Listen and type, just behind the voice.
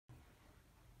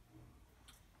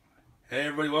Hey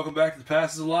everybody, welcome back to The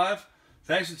Past is Alive.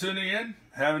 Thanks for tuning in.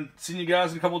 Haven't seen you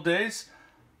guys in a couple of days.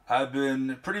 I've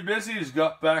been pretty busy. Just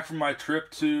got back from my trip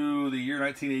to the year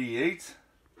 1988.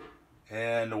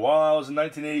 And while I was in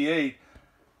 1988,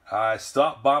 I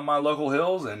stopped by my local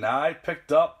hills and I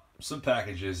picked up some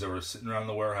packages that were sitting around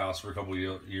the warehouse for a couple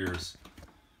of years.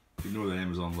 Ignore the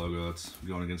Amazon logo, that's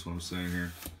going against what I'm saying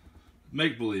here.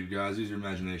 Make believe, guys, use your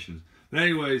imaginations. But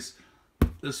anyways,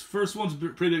 this first one's a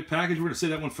pretty big package. We're going to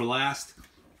save that one for last.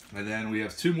 And then we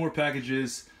have two more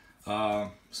packages,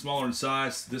 smaller in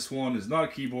size. This one is not a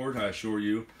keyboard, I assure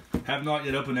you. Have not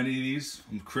yet opened any of these.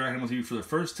 I'm cracking them with you for the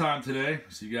first time today,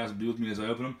 so you guys will be with me as I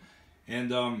open them.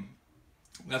 And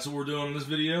that's what we're doing in this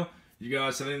video. You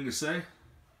guys have anything to say?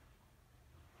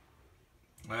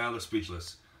 Well, they're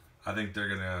speechless. I think they're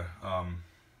going to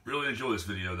really enjoy this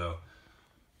video, though.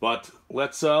 But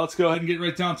let's go ahead and get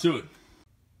right down to it.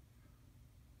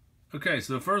 Okay,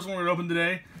 so the first one we're going to open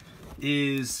today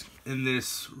is in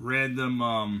this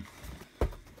random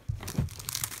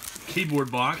keyboard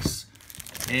box,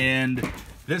 and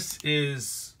this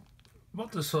is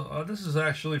this is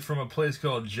actually from a place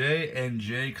called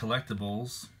J&J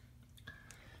Collectibles,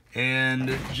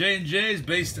 and J&J is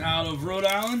based out of Rhode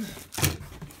Island.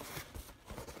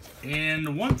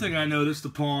 And one thing I noticed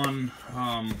upon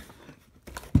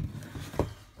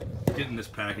getting this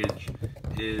package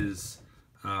is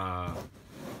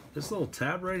this little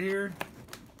tab right here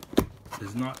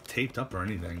is not taped up or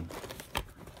anything.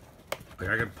 Like,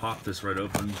 I could pop this right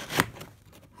open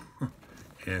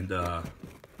and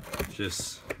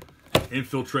just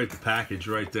infiltrate the package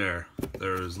right there.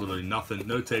 There's literally nothing,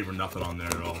 no tape or nothing on there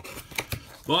at all.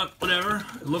 But whatever,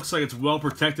 it looks like it's well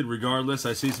protected regardless.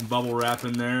 I see some bubble wrap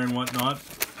in there and whatnot.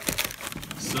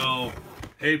 So,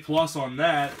 A+ on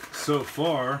that so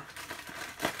far.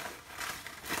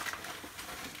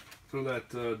 Throw that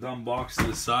dumb box to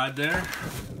the side there.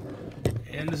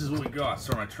 And this is what we got.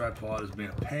 Sorry, my tripod is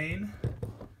being a pain.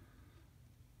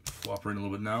 Cooperating a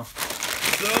little bit now.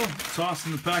 So,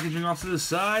 tossing the packaging off to the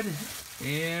side.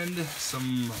 And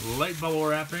some light bubble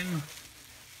wrapping.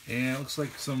 And it looks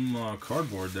like some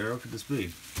cardboard there. What could this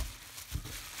be?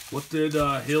 What did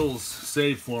Hills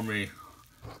save for me?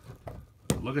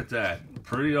 Look at that.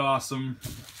 Pretty awesome.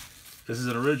 This is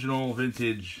an original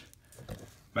vintage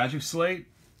Magic Slate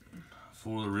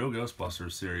for the Real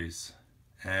Ghostbusters series.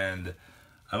 And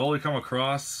I've only come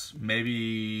across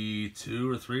maybe 2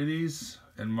 or 3 of these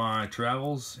in my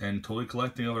travels and toy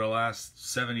collecting over the last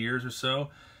 7 years or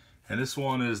so. And this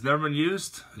one has never been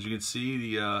used. As you can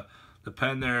see, the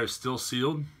pen there is still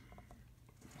sealed.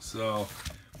 So,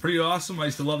 pretty awesome. I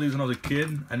used to love these when I was a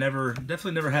kid. I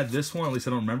definitely never had this one. At least I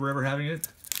don't remember ever having it.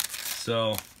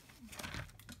 So,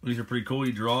 these are pretty cool.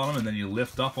 You draw them and then you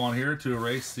lift up on here to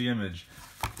erase the image.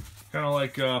 Kind of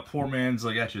like poor man's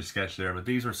like Etch-a-Sketch there. But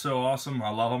these are so awesome. I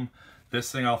love them.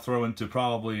 This thing I'll throw into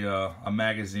probably a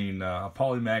magazine, a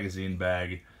poly magazine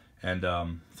bag, and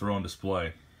throw on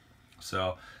display.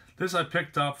 So, this I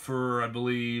picked up for, I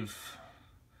believe,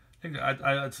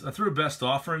 I threw a best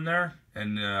offer in there,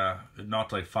 and it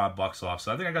knocked like $5 off.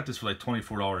 So I think I got this for like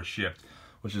 $24 shipped,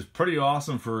 which is pretty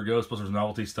awesome for Ghostbusters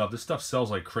novelty stuff. This stuff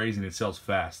sells like crazy and it sells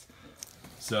fast.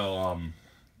 So,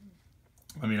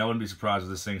 I mean, I wouldn't be surprised if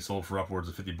this thing sold for upwards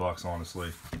of $50,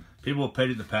 honestly. People have paid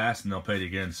it in the past and they'll pay it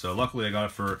again. So luckily I got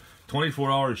it for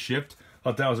 $24 shipped.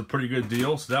 Thought that was a pretty good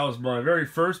deal. So that was my very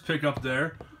first pickup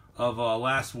there of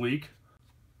last week.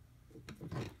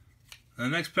 The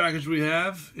next package we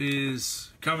have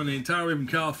is coming the entire way from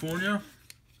California,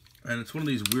 and it's one of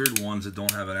these weird ones that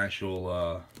don't have an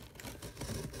actual,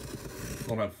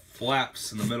 don't have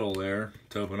flaps in the middle there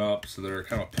to open up, so they're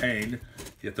kind of a pain.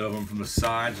 You have to open them from the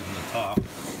sides and the top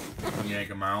and yank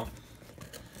them out.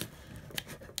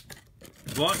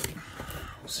 But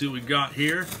we'll see what we got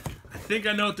here. I think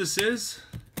I know what this is,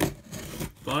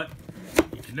 but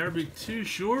you can never be too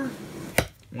sure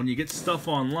when you get stuff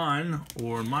online,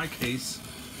 or in my case,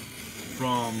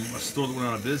 from a store that went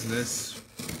out of business,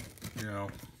 you know,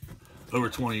 over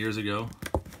 20 years ago.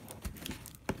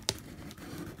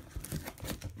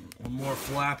 One more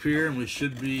flap here, and we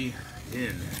should be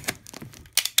in.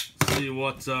 See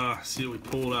what we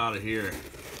pulled out of here.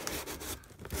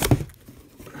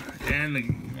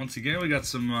 And once again, we got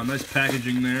some nice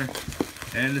packaging there,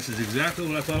 and this is exactly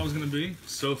what I thought it was going to be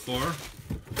so far.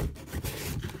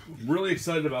 Really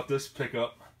excited about this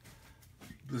pickup.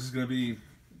 This is going to be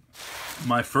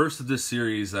my first of this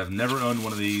series. I've never owned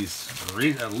one of these,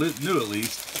 new at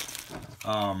least.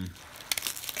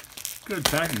 Good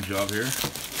packing job here.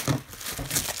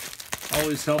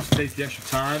 Always helps take the extra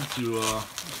time to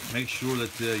make sure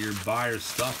that your buyer's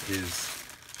stuff is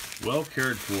well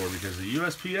cared for, because the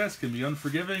USPS can be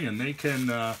unforgiving and they can,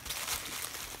 I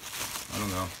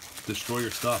don't know, destroy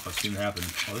your stuff. I've seen it happen.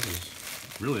 Oh, this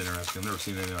is really interesting. I've never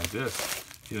seen anything like this.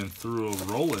 Even threw a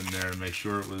roll in there to make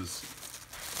sure it was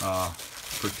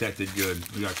protected good.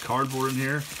 We got cardboard in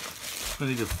here. I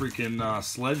need a freaking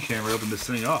sledgehammer to open this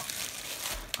thing up.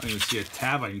 I don't even see a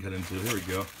tab I can cut into. Here we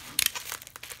go.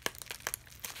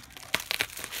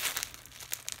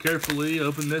 Carefully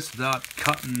open this without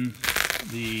cutting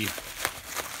the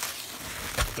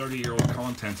 30-year-old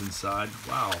contents inside.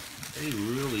 Wow, they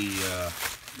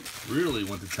really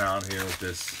went to town here with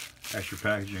this extra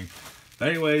packaging. But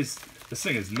anyways, this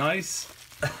thing is nice.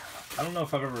 I don't know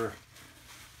if I've ever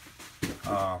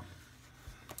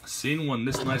seen one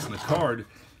this nice on the card.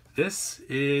 This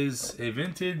is a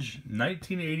vintage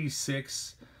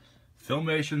 1986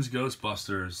 Filmation's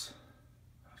Ghostbusters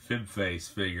Fib Face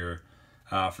figure.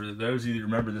 For those of you that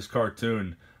remember this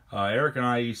cartoon, Eric and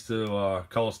I used to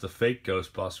call us the fake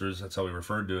Ghostbusters. That's how we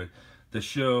referred to it. The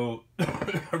show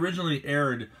originally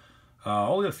aired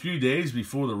only a few days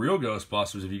before the real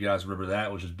Ghostbusters, if you guys remember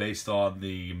that, which is based on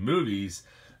the movies.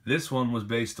 This one was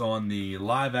based on the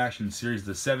live-action series of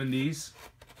the 70s,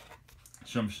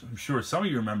 which I'm sure some of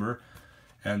you remember.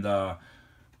 And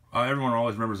everyone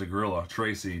always remembers the gorilla,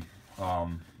 Tracy.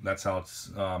 That's how it's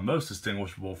most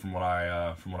distinguishable from what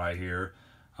I hear.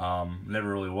 Never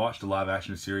really watched the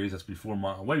live-action series. That's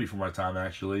way before my time,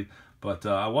 actually. But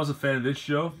I was a fan of this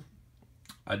show.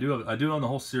 I do own the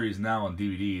whole series now on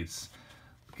DVD. It's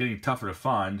getting tougher to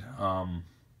find.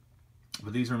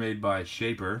 But these are made by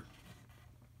Shaper,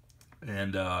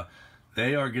 and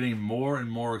they are getting more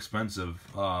and more expensive.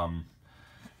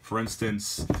 For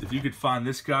instance, if you could find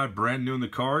this guy brand new in the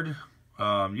card,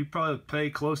 you'd probably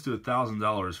pay close to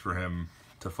 $1,000 for him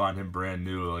to find him brand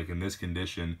new, like in this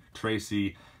condition.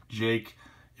 Tracy, Jake,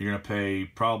 you're gonna pay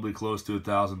probably close to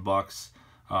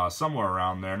 $1,000, somewhere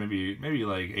around there, maybe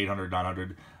like 800,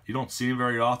 900. You don't see him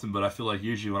very often, but I feel like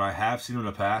usually when I have seen him in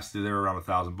the past, they're around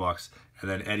 $1,000. And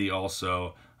then Eddie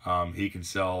also, he can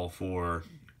sell for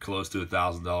close to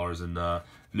 $1,000 in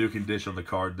new condition on the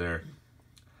card there.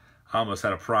 I almost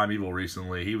had a Primeval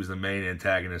recently. He was the main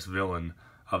antagonist villain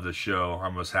of the show. I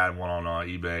almost had one on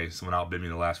eBay. Someone outbid me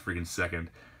in the last freaking second.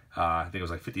 I think it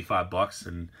was like $55,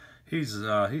 and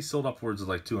he's sold upwards of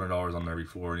like $200 on there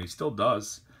before, and he still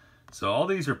does. So all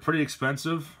these are pretty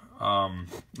expensive.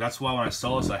 That's why when I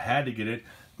saw this, I had to get it.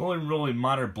 The only really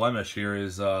minor blemish here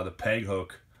is the peg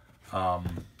hook. The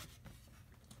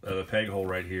peg hole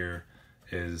right here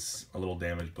is a little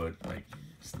damaged, but like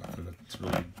it's nothing that's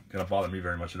really gonna bother me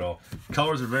very much at all.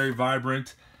 Colors are very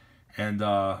vibrant, and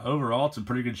overall it's in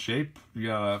pretty good shape. You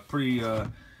got a pretty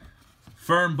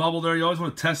firm bubble there. You always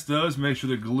want to test those, make sure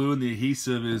the glue and the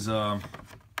adhesive is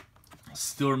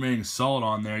still remaining solid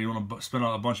on there. You want to spend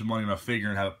a bunch of money on a figure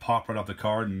and have it pop right off the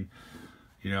card, and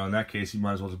you know, in that case you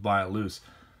might as well just buy it loose.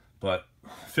 But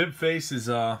Fib Face is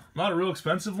not a real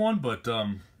expensive one, but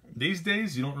these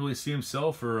days you don't really see them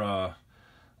sell for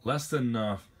less than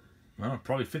I don't know,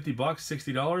 probably $50,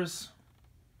 $60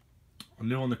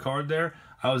 new on the card there.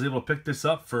 I was able to pick this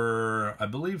up for, I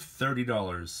believe,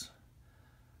 $30.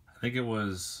 I think it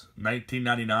was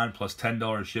 $19.99 plus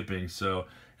 $10 shipping. So,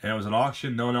 and it was an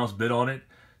auction. No one else bid on it,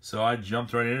 so I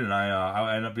jumped right in, and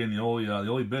I ended up being the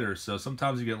only bidder. So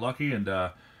sometimes you get lucky, and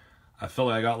I felt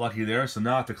like I got lucky there. So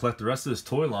now I have to collect the rest of this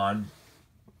toy line,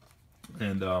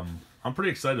 and I'm pretty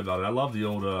excited about it. I love the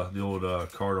old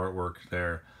card artwork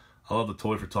there. I love the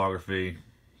toy photography.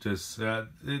 Just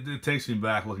it takes me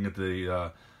back looking at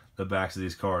the backs of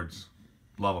these cards.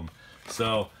 Love them.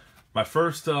 So my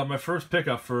first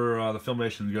pickup for the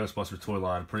Filmation Ghostbusters toy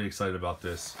line. Pretty excited about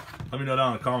this. Let me know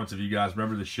down in the comments if you guys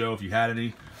remember the show, if you had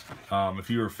any, if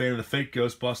you were a fan of the fake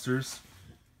Ghostbusters.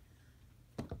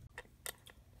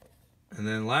 And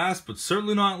then last but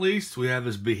certainly not least, we have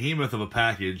this behemoth of a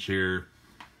package here.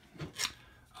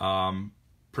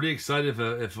 Pretty excited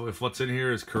if what's in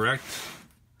here is correct.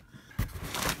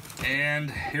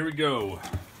 And here we go.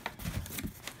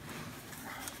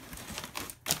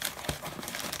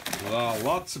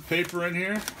 Lots of paper in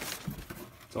here.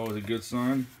 It's always a good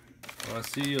sign. Well, I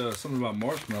see something about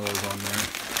marshmallows on there.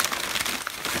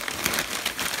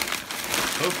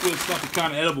 Hopefully it's not the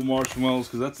kind of edible marshmallows,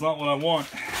 because that's not what I want.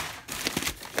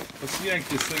 Let's yank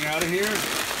this thing out of here.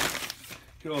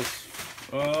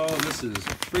 Oh, this is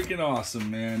freaking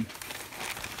awesome, man.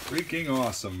 Freaking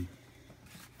awesome.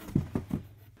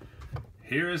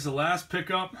 Here is the last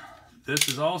pickup. This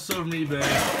is also from eBay,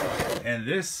 and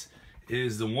this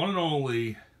is the one and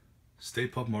only Stay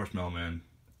Puft Marshmallow Man.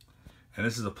 And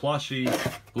this is a plushie.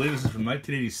 I believe this is from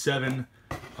 1987.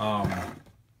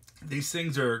 These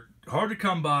things are hard to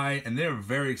come by, and they're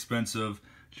very expensive.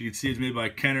 As you can see, it's made by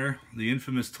Kenner, the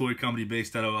infamous toy company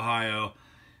based out of Ohio.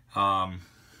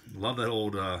 Love that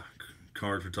old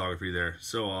card photography there.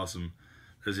 So awesome.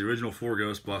 There's the original 4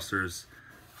 Ghostbusters.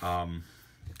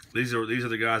 These are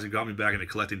the guys who got me back into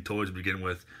collecting toys to begin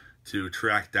with, to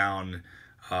track down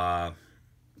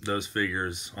those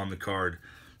figures on the card.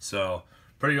 So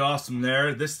pretty awesome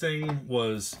there. This thing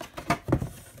was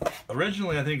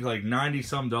originally, I think, like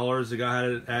 $90-some the guy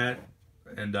had it at,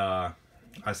 and I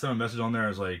sent him a message on there. I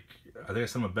was like, I think I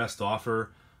sent him a best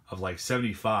offer of like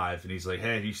 75, and he's like,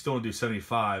 hey, if you still want to do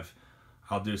 75,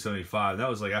 I'll do 75. That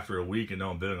was like after a week and no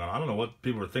one bidding on it. I don't know what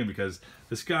people were thinking, because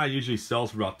this guy usually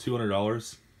sells for about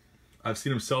 $200. I've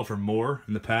seen him sell for more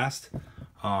in the past.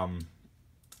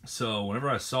 So whenever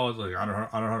I saw it like under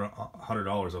 $100,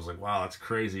 I was like, wow, that's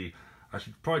crazy. I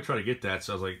should probably try to get that.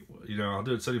 So I was like, you know, I'll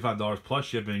do it $75 plus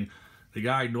shipping. The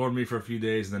guy ignored me for a few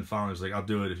days, and then finally was like, I'll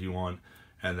do it if you want.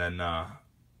 And then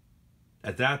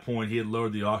at that point, he had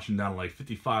lowered the auction down to like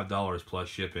 $55 plus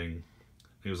shipping.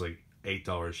 It was like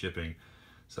 $8 shipping.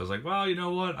 So I was like, well, you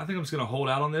know what? I think I'm just going to hold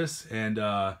out on this and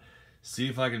see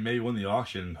if I can maybe win the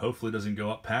auction. Hopefully it doesn't go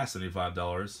up past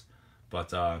 $75.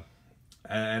 But I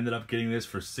ended up getting this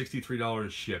for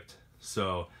 $63 shipped.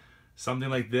 So something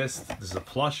like this is a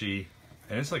plushie,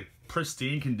 and it's like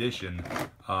pristine condition.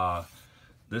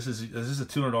 This is a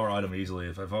 $200 item easily.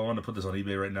 If I wanted to put this on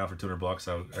eBay right now for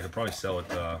 $200, I could probably sell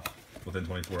it within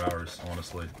 24 hours,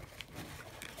 honestly.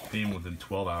 Even within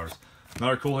 12 hours.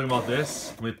 Another cool thing about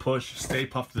this, let me push Stay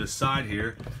Puft to the side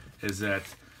here, is that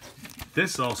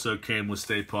this also came with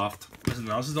Stay Puft. This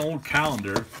is an old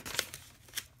calendar.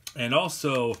 And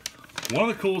also, one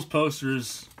of the coolest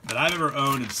posters that I've ever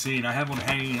owned and seen. I have one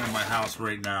hanging in my house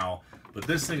right now. But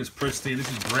this thing is pristine.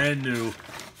 This is brand new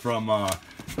from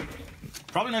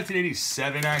probably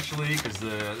 1987, actually, because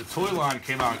the toy line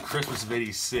came out in Christmas of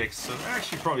 '86. So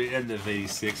actually probably end of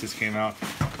 '86 this came out.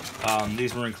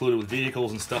 These were included with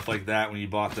vehicles and stuff like that when you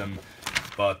bought them.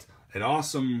 But an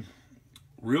awesome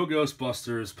Real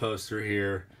Ghostbusters poster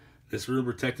here. This room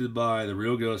protected by the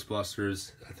Real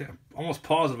Ghostbusters. I think I'm almost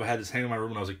positive I had this hanging in my room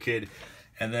when I was a kid.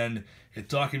 And then it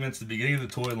documents the beginning of the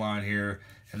toy line here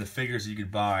and the figures you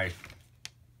could buy.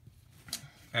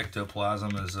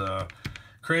 Ectoplasm is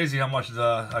crazy how much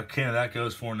a can of that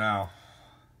goes for now.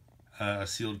 A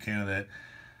sealed can of that,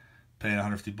 paying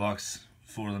 $150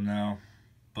 for them now.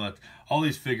 But all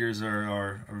these figures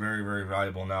are very, very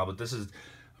valuable now. But this is a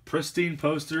pristine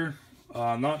poster.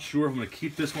 I'm not sure if I'm going to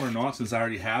keep this one or not, since I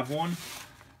already have one.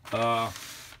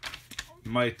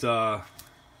 Might throw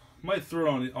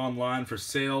it online for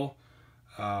sale.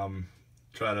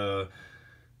 Try to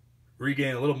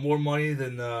regain a little more money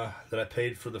than that I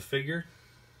paid for the figure.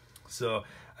 So,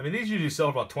 I mean, these usually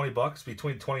sell for about $20,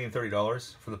 between $20 and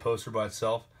 $30 for the poster by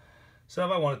itself. So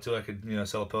if I wanted to, I could, you know,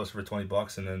 sell a poster for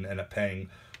 $20 and then end up paying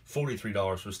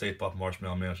 $43 for Stay Puft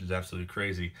Marshmallow Man, which is absolutely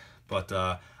crazy. But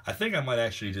I think I might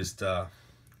actually just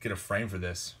get a frame for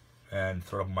this and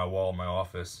throw it up on my wall in my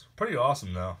office. Pretty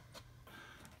awesome, though.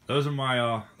 Those are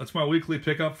my that's my weekly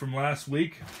pickup from last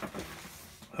week.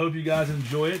 Hope you guys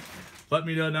enjoy it. Let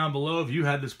me know down below if you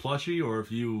had this plushie or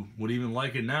if you would even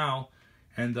like it now.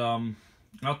 And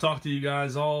I'll talk to you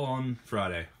guys all on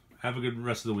Friday. Have a good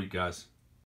rest of the week, guys.